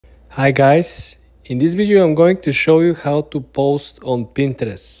Hi guys, in this video I'm going to show you how to post on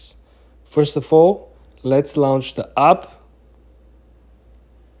Pinterest. First of all, let's launch the app.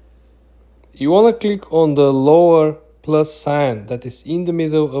 You want to click on the lower plus sign that is in the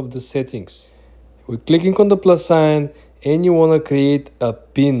middle of the settings. We're clicking on the plus sign and you want to create a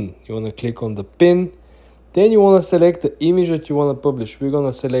pin. You want to click on the pin. Then you want to select the image that you want to publish. We're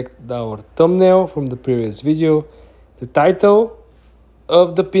going to select our thumbnail from the previous video, the title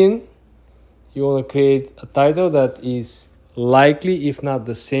of the pin. You want to create a title that is likely, if not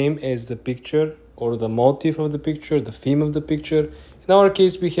the same as the picture or the motif of the picture, the theme of the picture. In our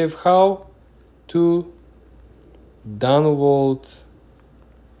case, we have how to download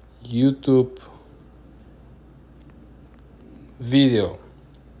YouTube video.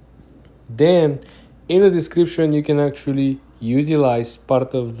 Then in the description, you can actually utilize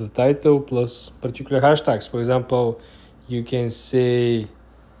part of the title plus particular hashtags. For example, you can say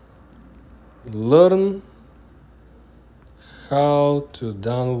learn how to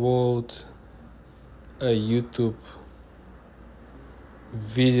download a YouTube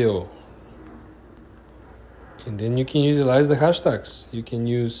video, and then you can utilize the hashtags. You can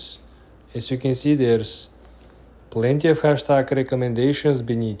use, as you can see, there's plenty of hashtag recommendations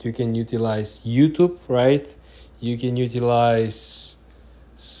beneath. You can utilize YouTube, right? You can utilize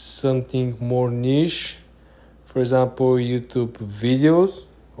something more niche, for example, YouTube videos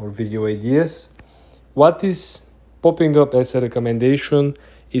or video ideas. What is popping up as a recommendation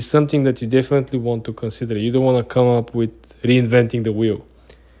is something that you definitely want to consider. You don't want to come up with reinventing the wheel.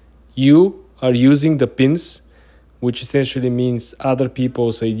 You are using the pins, which essentially means other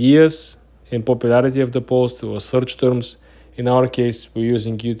people's ideas and popularity of the post or search terms. In our case, we're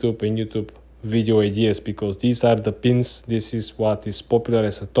using YouTube and YouTube video ideas because these are the pins. This is what is popular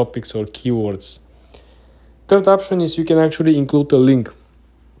as a topics or keywords. Third option is you can actually include a link.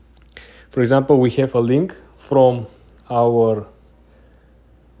 For example, we have a link from our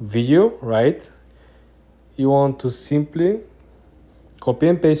video, right? You want to simply copy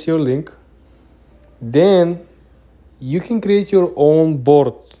and paste your link. Then you can create your own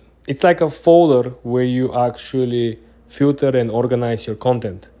board. It's like a folder where you actually filter and organize your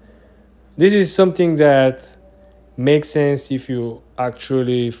content. This is something that makes sense if you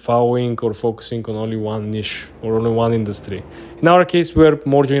actually following or focusing on only one niche or only one industry. In our case, we're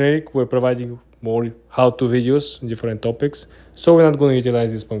more generic. We're providing more how-to videos, different topics. So we're not going to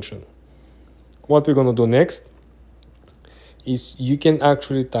utilize this function. What we're going to do next is you can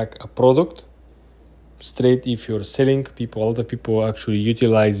actually tag a product straight if you're selling people, other people actually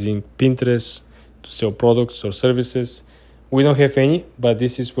utilizing Pinterest to sell products or services. We don't have any, but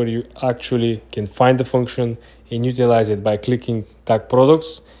this is where you actually can find the function and utilize it by clicking tag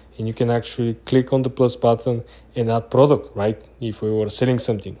products, and you can actually click on the plus button and add product, right? If we were selling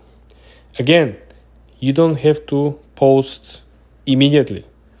something. Again, you don't have to post immediately.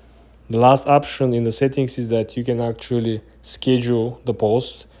 The last option in the settings is that you can actually schedule the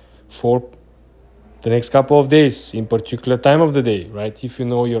post for the next couple of days, in particular time of the day, right? If you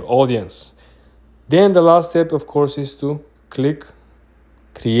know your audience. Then the last step, of course, is to click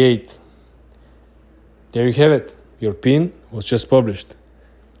create. There you have it. Your pin was just published.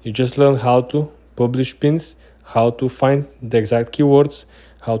 You just learned how to publish pins, how to find the exact keywords,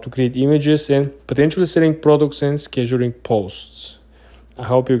 how to create images, and potentially selling products and scheduling posts. I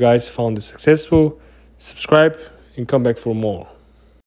hope you guys found this successful. Subscribe and come back for more.